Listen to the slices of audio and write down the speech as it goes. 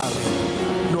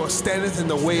standeth in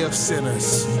the way of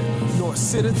sinners, nor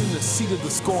sitteth in the seat of the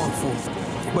scornful.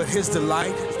 But his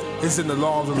delight is in the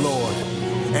law of the Lord,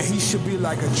 and he should be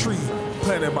like a tree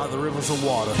planted by the rivers of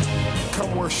water.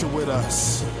 Come worship with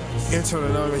us. Enter the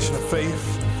denomination of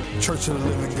faith, Church of the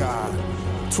Living God,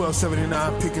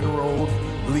 1279 Pickens Road,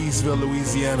 Leesville,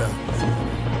 Louisiana,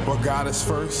 where God is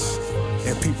first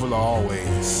and people are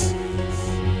always.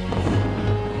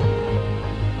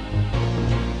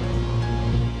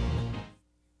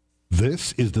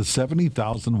 This is the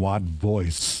 70,000-watt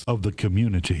voice of the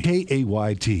community.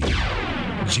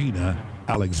 KAYT, Gina,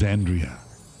 Alexandria.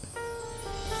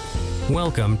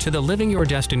 Welcome to the Living Your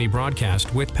Destiny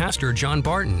broadcast with Pastor John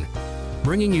Barton,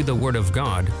 bringing you the Word of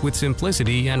God with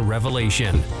simplicity and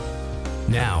revelation.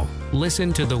 Now,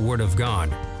 listen to the Word of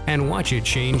God and watch it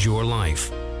change your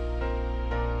life.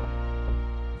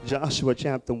 Joshua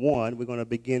chapter 1, we're going to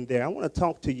begin there. I want to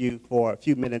talk to you for a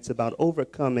few minutes about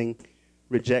overcoming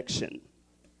rejection.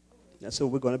 That's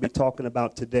what we're going to be talking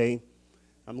about today.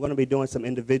 I'm going to be doing some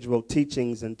individual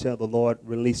teachings until the Lord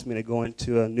released me to go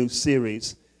into a new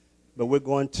series. But we're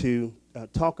going to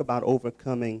talk about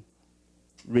overcoming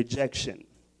rejection.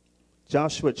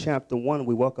 Joshua chapter 1,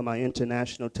 we welcome our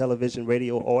international television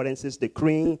radio audiences,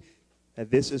 decreeing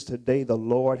that this is the day the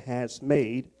Lord has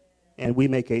made, and we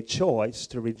make a choice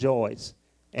to rejoice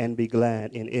and be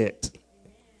glad in it.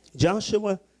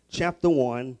 Joshua chapter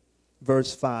 1,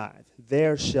 verse 5,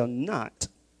 there shall not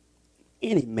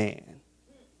any man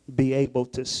be able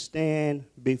to stand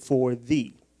before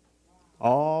thee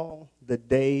all the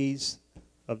days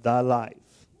of thy life.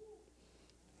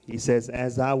 He says,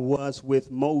 as I was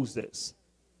with Moses,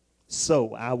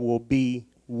 so I will be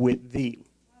with thee.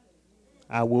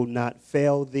 I will not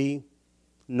fail thee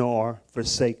nor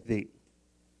forsake thee.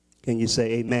 Can you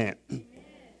say amen? Amen.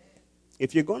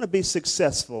 If you're going to be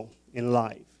successful in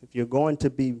life, if you're going to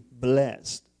be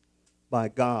blessed by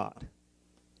God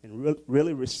and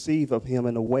really receive of him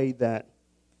in a way that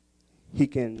he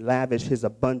can lavish his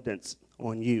abundance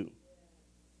on you,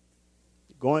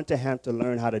 you're going to have to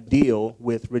learn how to deal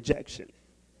with rejection.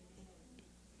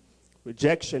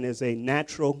 Rejection is a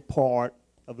natural part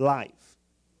of life.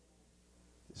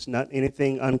 It's not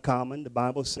anything uncommon. The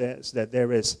Bible says that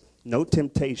there is no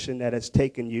temptation that has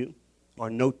taken you or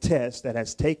no test that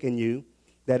has taken you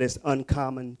that is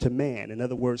uncommon to man. In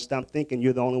other words, stop thinking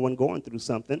you're the only one going through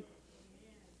something.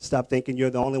 Stop thinking you're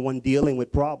the only one dealing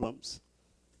with problems.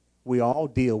 We all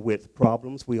deal with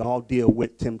problems. We all deal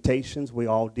with temptations. We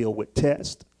all deal with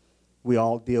tests. We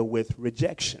all deal with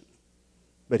rejection.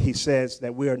 But he says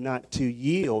that we are not to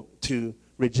yield to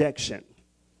rejection.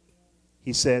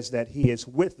 He says that he is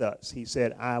with us. He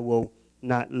said, I will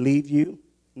not leave you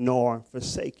nor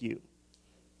forsake you.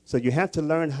 So you have to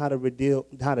learn how to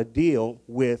deal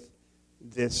with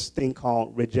this thing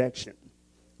called rejection.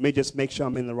 Let me just make sure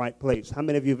I'm in the right place. How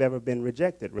many of you have ever been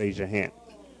rejected? Raise your hand.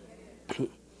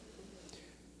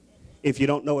 If you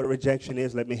don't know what rejection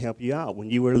is, let me help you out.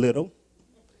 When you were little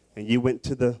and you went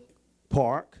to the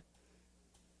park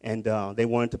and they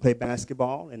wanted to play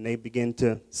basketball and they began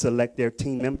to select their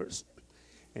team members,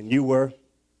 and you were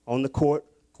on the court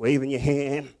waving your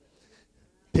hand,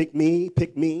 pick me,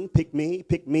 pick me, pick me,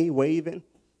 pick me, waving.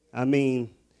 I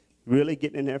mean, really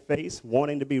getting in their face,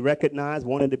 wanting to be recognized,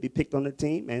 wanting to be picked on the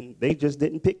team, and they just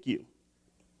didn't pick you.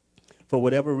 For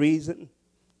whatever reason,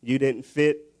 you didn't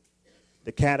fit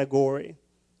the category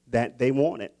that they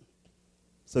wanted.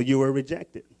 So you were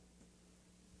rejected.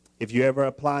 If you ever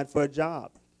applied for a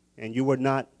job and you were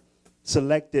not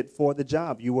selected for the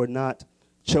job, you were not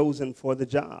chosen for the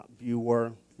job, you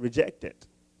were rejected.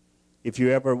 If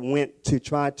you ever went to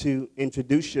try to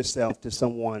introduce yourself to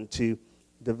someone to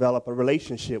develop a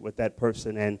relationship with that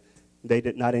person and they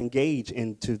did not engage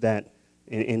into that,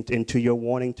 into your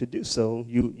wanting to do so,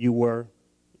 you were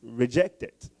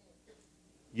rejected.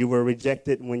 You were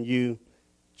rejected when you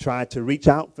tried to reach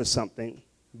out for something,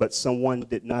 but someone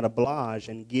did not oblige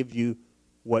and give you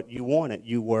what you wanted.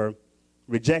 You were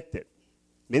rejected.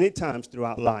 Many times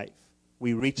throughout life,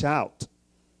 we reach out.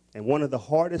 And one of the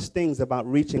hardest things about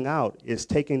reaching out is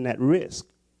taking that risk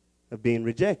of being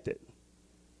rejected.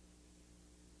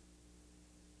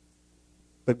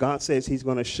 But God says he's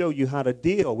going to show you how to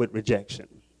deal with rejection.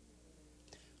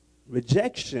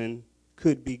 Rejection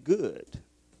could be good.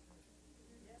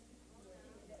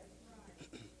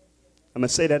 I'm going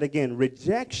to say that again.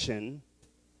 Rejection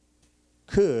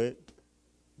could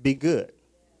be good.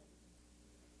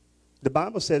 The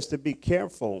Bible says to be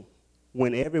careful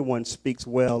when everyone speaks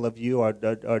well of you or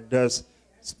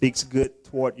speaks good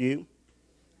toward you.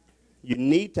 You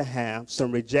need to have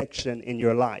some rejection in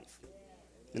your life.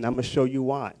 And I'm going to show you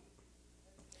why.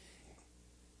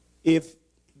 If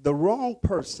the wrong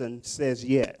person says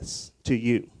yes to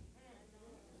you,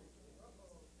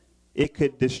 it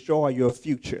could destroy your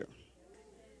future.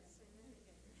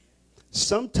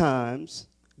 Sometimes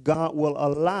God will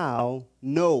allow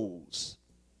no's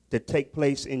to take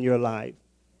place in your life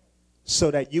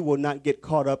so that you will not get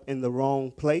caught up in the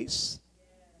wrong place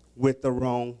with the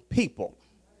wrong people.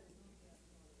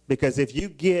 Because if you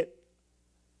get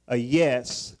a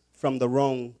yes from the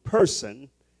wrong person,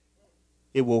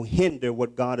 it will hinder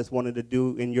what God is wanting to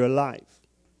do in your life.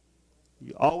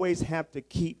 You always have to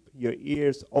keep your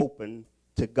ears open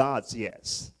to God's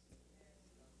yes.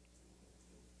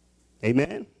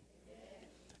 Amen?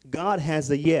 God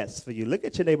has a yes for you. Look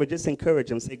at your neighbor, just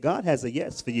encourage him. Say, God has a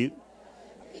yes for you.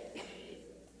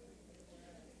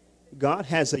 God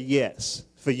has a yes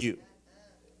for you.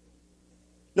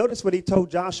 Notice what he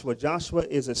told Joshua. Joshua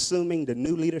is assuming the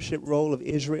new leadership role of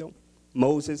Israel.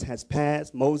 Moses has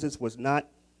passed. Moses was not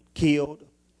killed.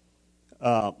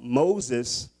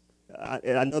 Moses,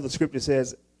 I know the scripture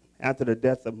says after the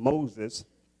death of Moses,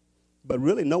 but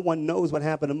really no one knows what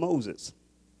happened to Moses.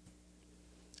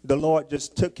 The Lord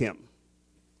just took him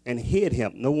and hid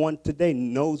him. No one today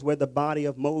knows where the body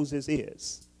of Moses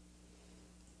is.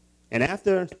 And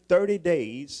after 30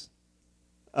 days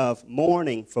of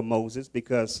mourning for Moses,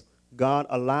 because God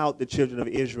allowed the children of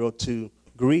Israel to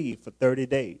grieve for 30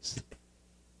 days,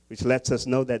 which lets us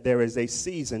know that there is a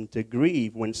season to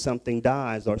grieve when something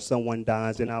dies or someone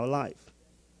dies in our life.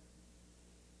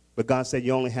 But God said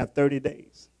you only have 30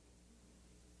 days.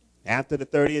 After the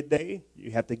 30th day,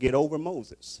 you have to get over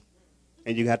Moses.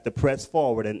 And you have to press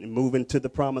forward and move into the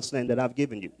promised land that I've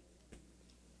given you.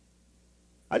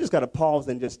 I just got to pause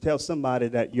and just tell somebody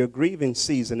that your grieving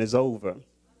season is over.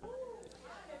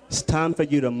 It's time for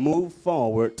you to move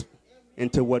forward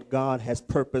into what God has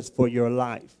purposed for your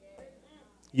life.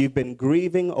 You've been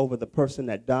grieving over the person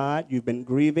that died. You've been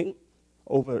grieving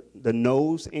over the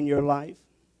no's in your life.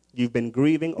 You've been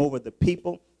grieving over the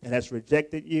people that has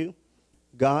rejected you.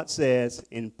 God says,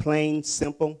 in plain,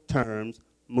 simple terms,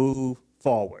 move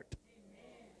forward.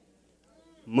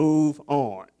 Move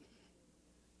on.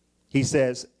 He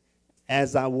says,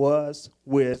 as I was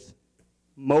with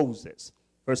Moses.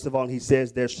 First of all, he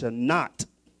says, there shall not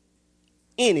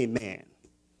any man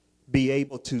be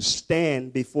able to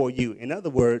stand before you. In other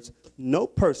words, no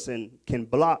person can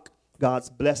block God's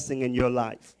blessing in your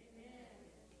life.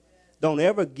 Don't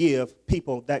ever give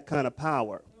people that kind of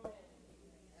power.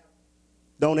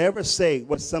 Don't ever say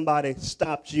what somebody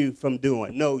stopped you from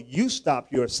doing. No, you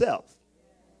stop yourself.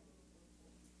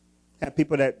 I have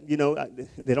people that,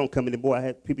 they don't come anymore. I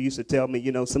had people used to tell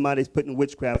me, somebody's putting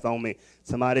witchcraft on me.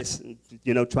 Somebody's,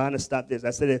 trying to stop this.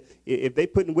 I said, if they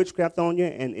putting witchcraft on you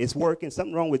and it's working,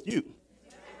 something wrong with you.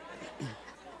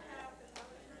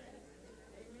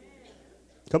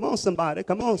 Come on, somebody.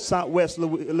 Come on, Southwest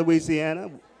Louisiana.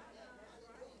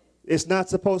 It's not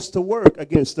supposed to work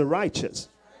against the righteous.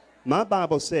 My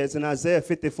Bible says in Isaiah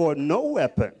 54, no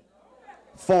weapon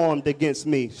formed against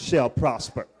me shall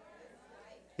prosper.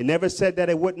 It never said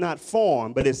that it would not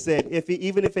form, but it said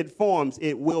even if it forms,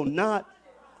 it will not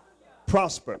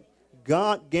prosper.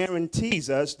 God guarantees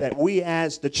us that we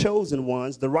as the chosen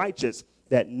ones, the righteous,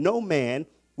 that no man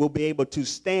will be able to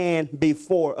stand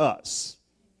before us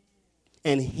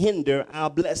and hinder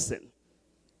our blessing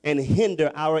and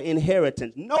hinder our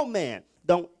inheritance. No man.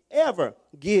 Don't ever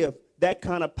give that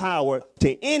kind of power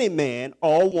to any man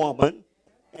or woman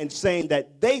and saying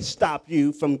that they stop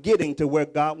you from getting to where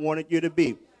God wanted you to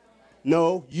be.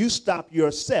 No, you stop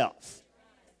yourself.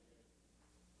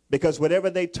 Because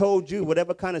whatever they told you,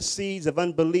 whatever kind of seeds of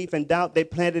unbelief and doubt they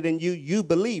planted in you, you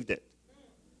believed it.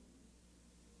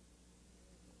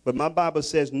 But my Bible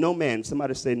says no man.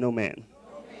 Somebody say no man.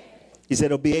 No man. He said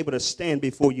he'll be able to stand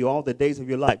before you all the days of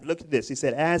your life. Look at this. He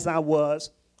said, as I was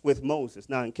with Moses.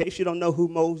 Now, in case you don't know who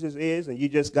Moses is and you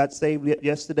just got saved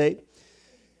yesterday,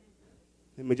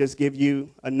 let me just give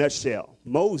you a nutshell.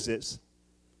 Moses,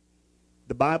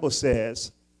 the Bible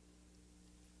says,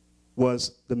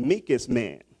 was the meekest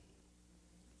man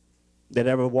that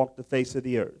ever walked the face of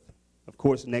the earth. Of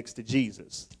course, next to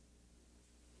Jesus.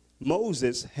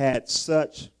 Moses had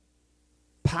such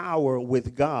power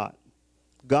with God.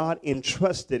 God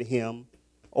entrusted him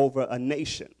over a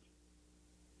nation.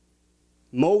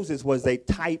 Moses was a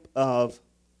type of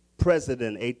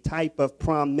president, a type of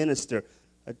prime minister,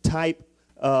 a type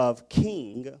of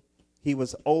king. He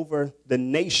was over the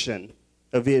nation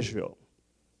of Israel.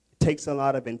 It takes a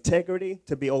lot of integrity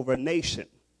to be over a nation.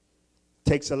 It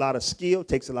takes a lot of skill,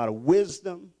 takes a lot of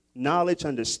wisdom, knowledge,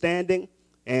 understanding,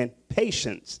 and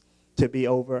patience to be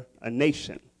over a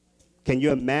nation. Can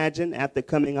you imagine after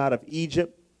coming out of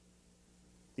Egypt,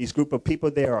 These group of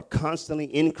people there are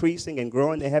constantly increasing and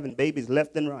growing. They're having babies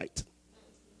left and right.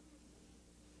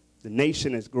 The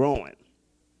nation is growing.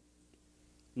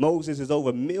 Moses is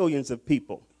over millions of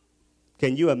people.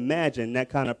 Can you imagine that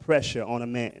kind of pressure on a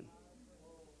man?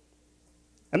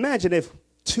 Imagine if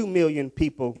 2 million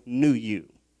people knew you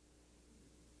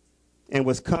and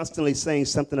was constantly saying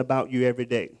something about you every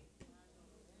day.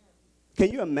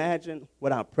 Can you imagine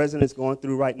what our president is going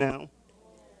through right now?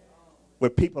 Where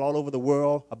people all over the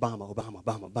world, Obama, Obama,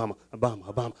 Obama, Obama, Obama,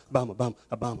 Obama, Obama, Obama,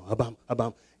 Obama, Obama,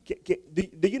 Obama.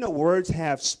 Do you know words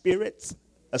have spirits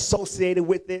associated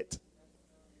with it?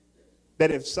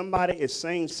 That if somebody is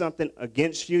saying something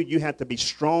against you, you have to be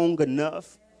strong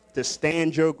enough to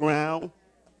stand your ground.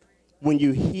 When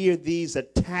you hear these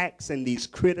attacks and these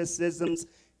criticisms,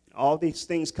 all these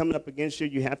things coming up against you,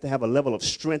 you have to have a level of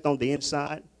strength on the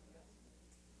inside.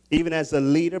 Even as a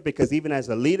leader, because even as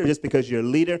a leader, just because you're a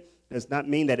leader does not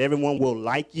mean that everyone will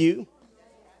like you.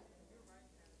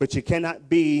 But you cannot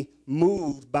be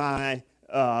moved by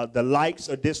the likes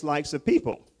or dislikes of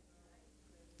people.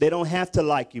 They don't have to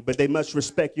like you, but they must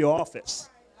respect your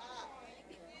office.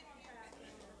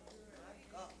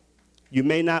 You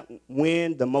may not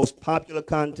win the most popular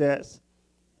contest.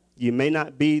 You may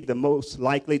not be the most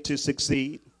likely to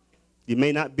succeed. You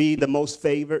may not be the most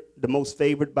favored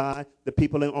by the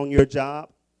people on your job.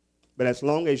 But as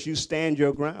long as you stand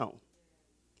your ground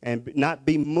and not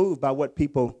be moved by what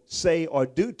people say or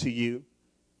do to you,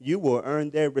 you will earn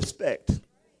their respect.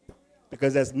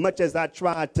 Because as much as I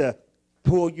tried to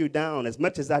pull you down, as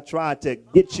much as I tried to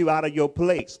get you out of your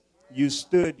place, you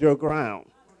stood your ground.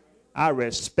 I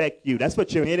respect you. That's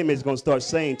what your enemy is going to start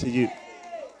saying to you.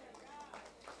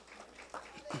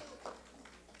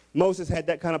 Moses had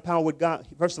that kind of power with God.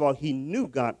 First of all, he knew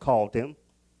God called him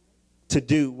to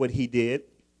do what he did.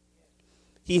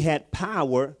 He had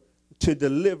power to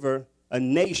deliver a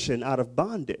nation out of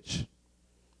bondage.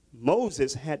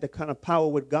 Moses had the kind of power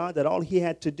with God that all he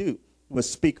had to do was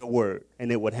speak a word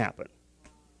and it would happen.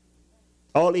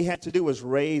 All he had to do was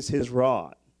raise his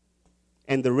rod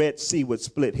and the Red Sea would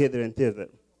split hither and thither.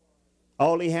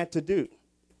 All he had to do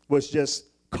was just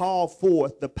call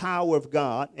forth the power of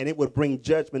God and it would bring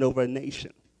judgment over a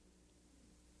nation.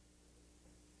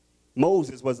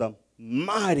 Moses was a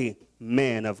mighty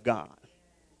man of God,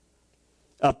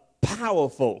 a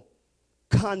powerful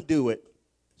conduit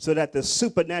so that the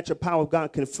supernatural power of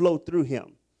God can flow through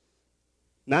him.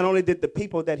 Not only did the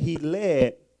people that he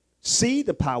led see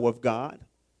the power of God,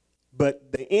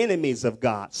 but the enemies of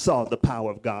God saw the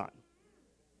power of God.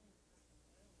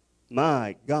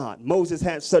 My God, Moses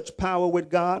had such power with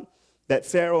God that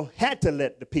Pharaoh had to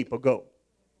let the people go.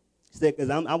 He said, because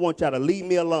I want y'all to leave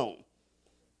me alone.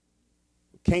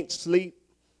 Can't sleep,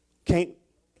 can't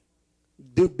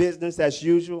do business as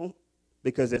usual,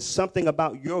 because there's something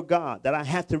about your God that I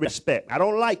have to respect. I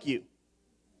don't like you,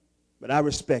 but I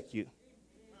respect you.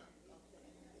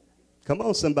 Come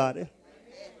on, somebody.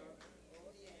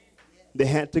 They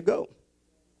had to go.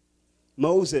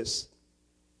 Moses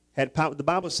had power. The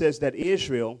Bible says that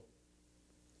Israel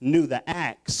knew the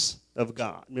acts of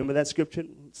God. Remember that scripture,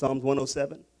 Psalms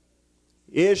 107?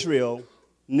 Israel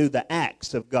knew the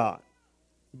acts of God,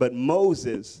 but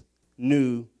Moses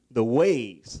knew the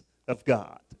ways of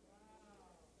God.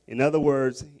 In other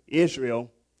words,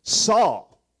 Israel saw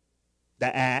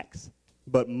the acts,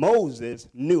 but Moses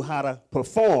knew how to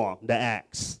perform the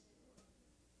acts.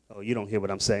 Oh, you don't hear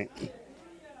what I'm saying.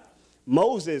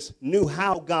 Moses knew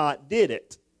how God did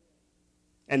it.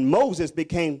 And Moses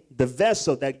became the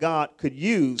vessel that God could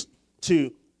use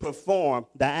to perform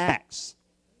the acts.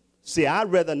 See,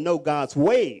 I'd rather know God's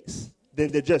ways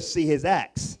than to just see his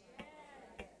acts.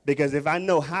 Because if I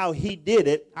know how he did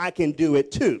it, I can do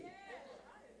it too.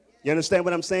 You understand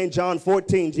what I'm saying? John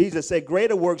 14, Jesus said,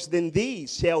 greater works than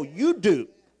these shall you do.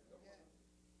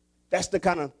 That's the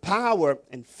kind of power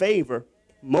and favor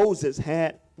Moses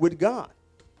had with God.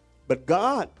 But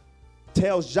God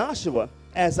tells Joshua,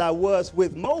 as I was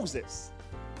with Moses,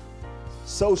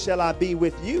 so shall I be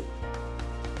with you.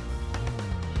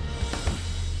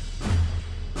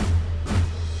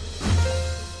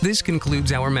 This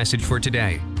concludes our message for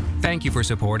today. Thank you for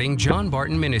supporting John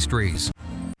Barton Ministries.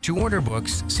 To order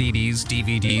books, CDs,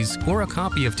 DVDs, or a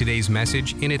copy of today's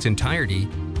message in its entirety,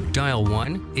 dial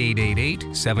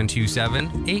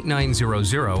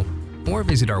 1-888-727-8900 or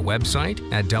visit our website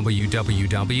at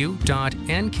www.nkmi.org.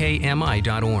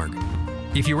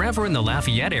 If you're ever in the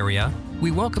Lafayette area,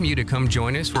 we welcome you to come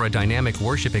join us for a dynamic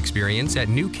worship experience at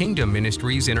New Kingdom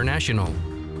Ministries International.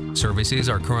 Services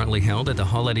are currently held at the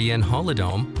Holiday Inn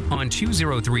Holidome on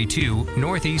 2032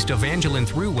 Northeast Evangeline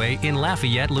Thruway in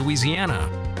Lafayette, Louisiana.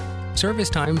 Service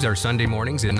times are Sunday mornings at